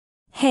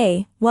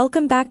Hey,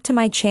 welcome back to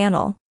my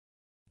channel.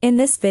 In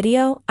this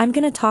video, I'm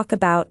gonna talk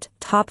about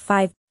top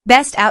 5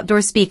 best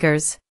outdoor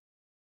speakers.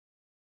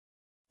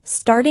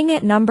 Starting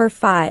at number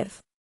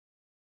 5.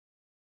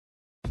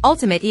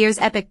 Ultimate Ears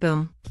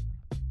EPICBOOM.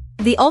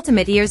 The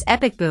Ultimate Ears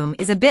EPICBOOM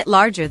is a bit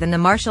larger than the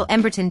Marshall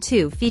Emberton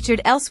 2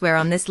 featured elsewhere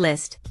on this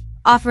list,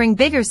 offering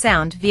bigger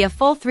sound via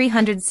full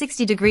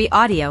 360-degree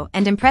audio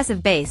and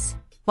impressive bass,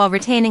 while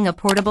retaining a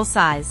portable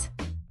size.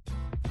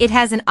 It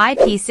has an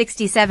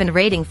IP67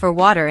 rating for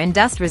water and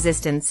dust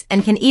resistance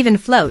and can even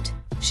float,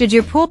 should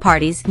your pool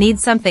parties need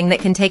something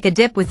that can take a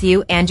dip with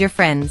you and your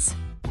friends.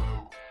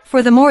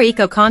 For the more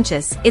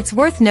eco-conscious, it's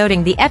worth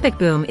noting the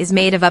EPICBOOM is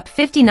made of up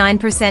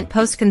 59%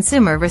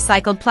 post-consumer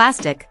recycled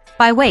plastic,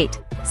 by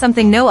weight,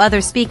 something no other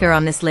speaker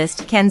on this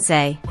list can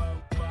say.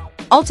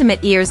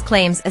 Ultimate Ears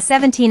claims a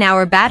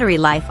 17-hour battery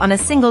life on a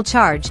single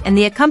charge, and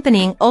the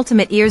accompanying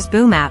Ultimate Ears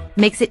Boom app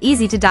makes it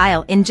easy to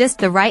dial in just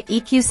the right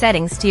EQ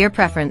settings to your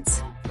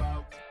preference.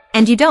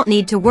 And you don't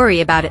need to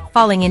worry about it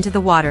falling into the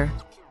water.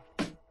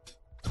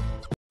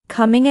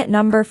 Coming at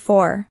number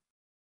 4.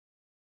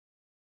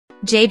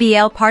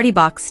 JBL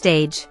PartyBox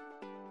Stage.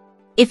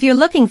 If you're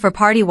looking for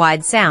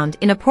party-wide sound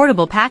in a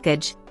portable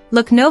package,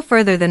 look no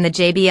further than the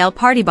JBL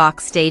PartyBox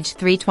Stage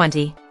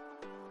 320.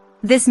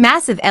 This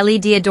massive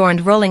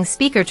LED-adorned rolling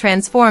speaker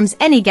transforms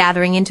any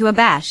gathering into a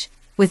bash,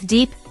 with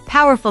deep,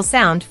 powerful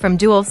sound from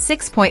dual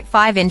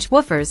 6.5-inch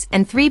woofers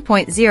and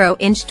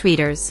 3.0-inch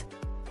tweeters.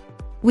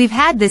 We've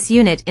had this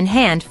unit in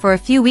hand for a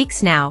few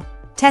weeks now,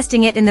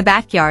 testing it in the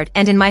backyard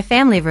and in my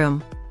family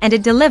room, and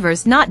it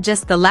delivers not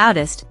just the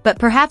loudest but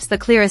perhaps the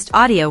clearest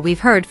audio we've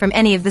heard from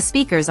any of the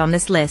speakers on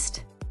this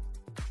list.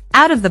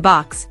 Out of the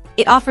box,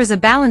 it offers a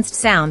balanced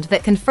sound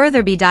that can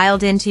further be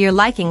dialed in to your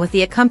liking with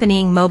the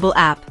accompanying mobile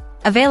app,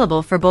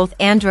 available for both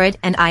Android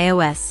and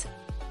iOS.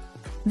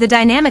 The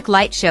dynamic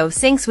light show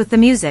syncs with the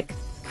music,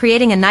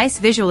 creating a nice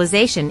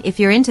visualization if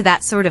you're into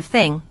that sort of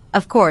thing.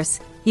 Of course,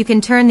 you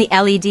can turn the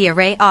LED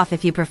array off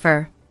if you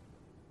prefer.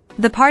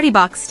 The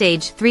PartyBox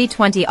Stage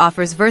 320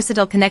 offers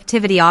versatile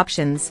connectivity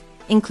options,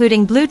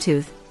 including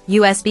Bluetooth,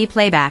 USB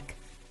playback,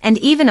 and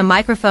even a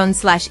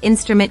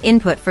microphone/instrument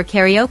input for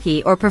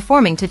karaoke or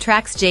performing to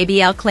tracks.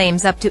 JBL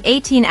claims up to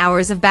 18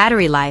 hours of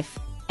battery life,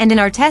 and in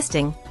our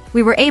testing,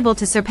 we were able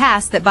to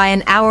surpass that by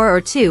an hour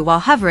or two while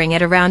hovering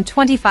at around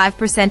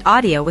 25%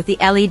 audio with the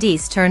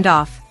LEDs turned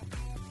off.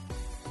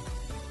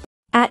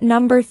 At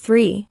number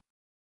 3.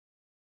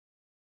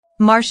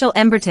 Marshall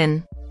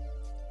Emberton.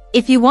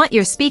 If you want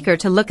your speaker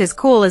to look as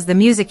cool as the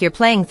music you're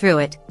playing through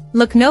it,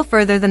 look no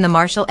further than the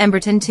Marshall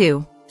Emberton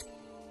 2.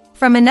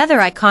 From another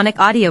iconic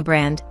audio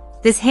brand,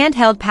 this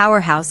handheld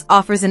powerhouse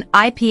offers an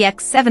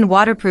IPX7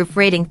 waterproof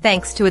rating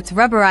thanks to its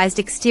rubberized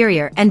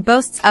exterior and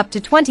boasts up to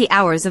 20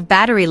 hours of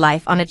battery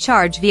life on a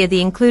charge via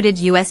the included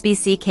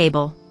USB-C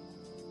cable.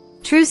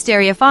 True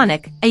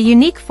Stereophonic, a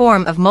unique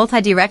form of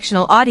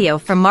multidirectional audio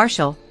from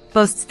Marshall,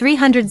 boasts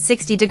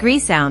 360-degree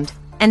sound,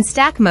 and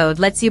stack mode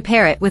lets you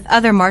pair it with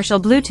other Marshall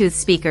Bluetooth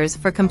speakers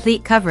for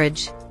complete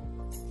coverage.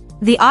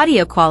 The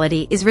audio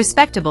quality is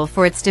respectable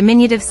for its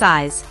diminutive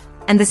size,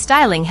 and the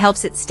styling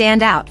helps it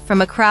stand out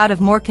from a crowd of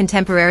more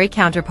contemporary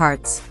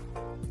counterparts.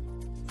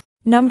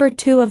 Number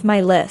 2 of my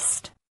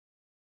list.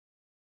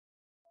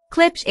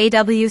 Klipsch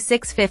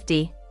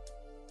AW650.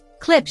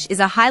 Klipsch is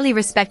a highly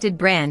respected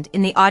brand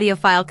in the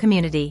audiophile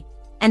community,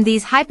 and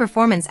these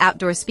high-performance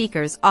outdoor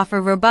speakers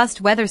offer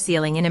robust weather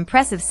sealing and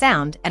impressive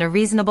sound at a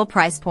reasonable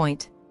price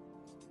point.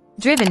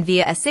 Driven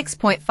via a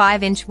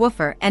 6.5-inch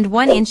woofer and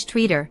 1-inch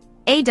tweeter,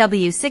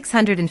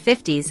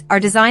 AW650s are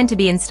designed to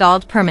be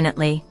installed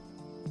permanently.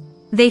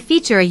 They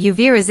feature a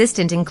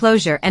UV-resistant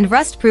enclosure and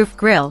rust-proof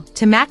grille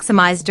to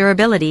maximize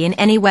durability in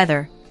any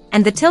weather,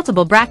 and the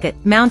tiltable bracket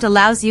mount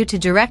allows you to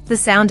direct the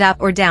sound up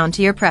or down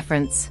to your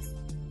preference.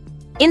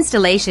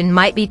 Installation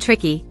might be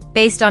tricky,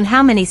 based on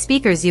how many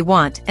speakers you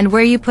want and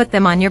where you put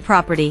them on your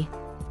property.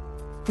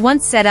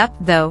 Once set up,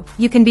 though,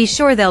 you can be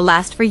sure they'll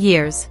last for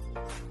years.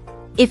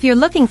 If you're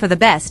looking for the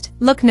best,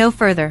 look no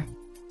further.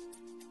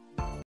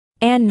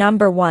 And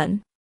number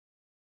 1.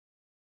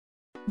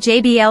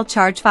 JBL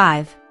Charge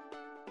 5.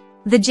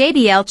 The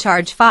JBL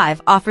Charge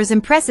 5 offers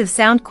impressive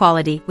sound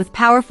quality with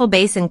powerful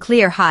bass and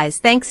clear highs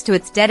thanks to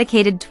its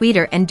dedicated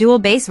tweeter and dual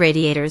bass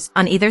radiators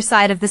on either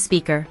side of the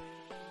speaker.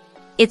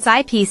 It's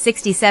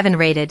IP67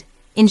 rated,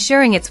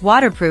 ensuring it's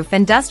waterproof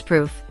and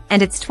dustproof,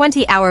 and its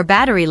 20-hour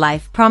battery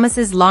life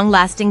promises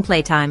long-lasting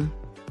playtime.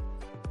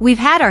 We've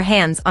had our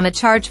hands on a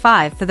Charge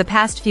 5 for the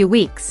past few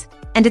weeks,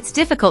 and it's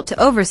difficult to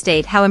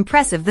overstate how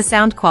impressive the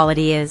sound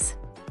quality is.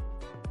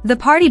 The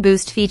Party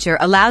Boost feature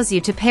allows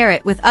you to pair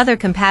it with other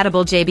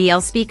compatible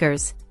JBL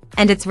speakers,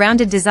 and its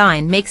rounded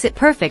design makes it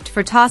perfect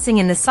for tossing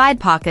in the side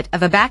pocket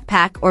of a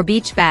backpack or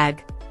beach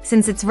bag,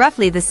 since it's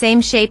roughly the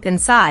same shape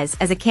and size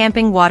as a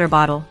camping water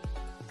bottle.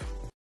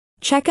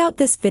 Check out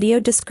this video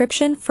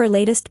description for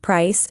latest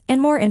price and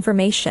more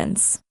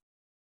informations.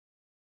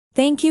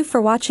 Thank you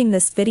for watching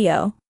this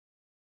video.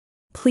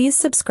 Please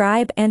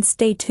subscribe and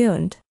stay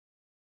tuned.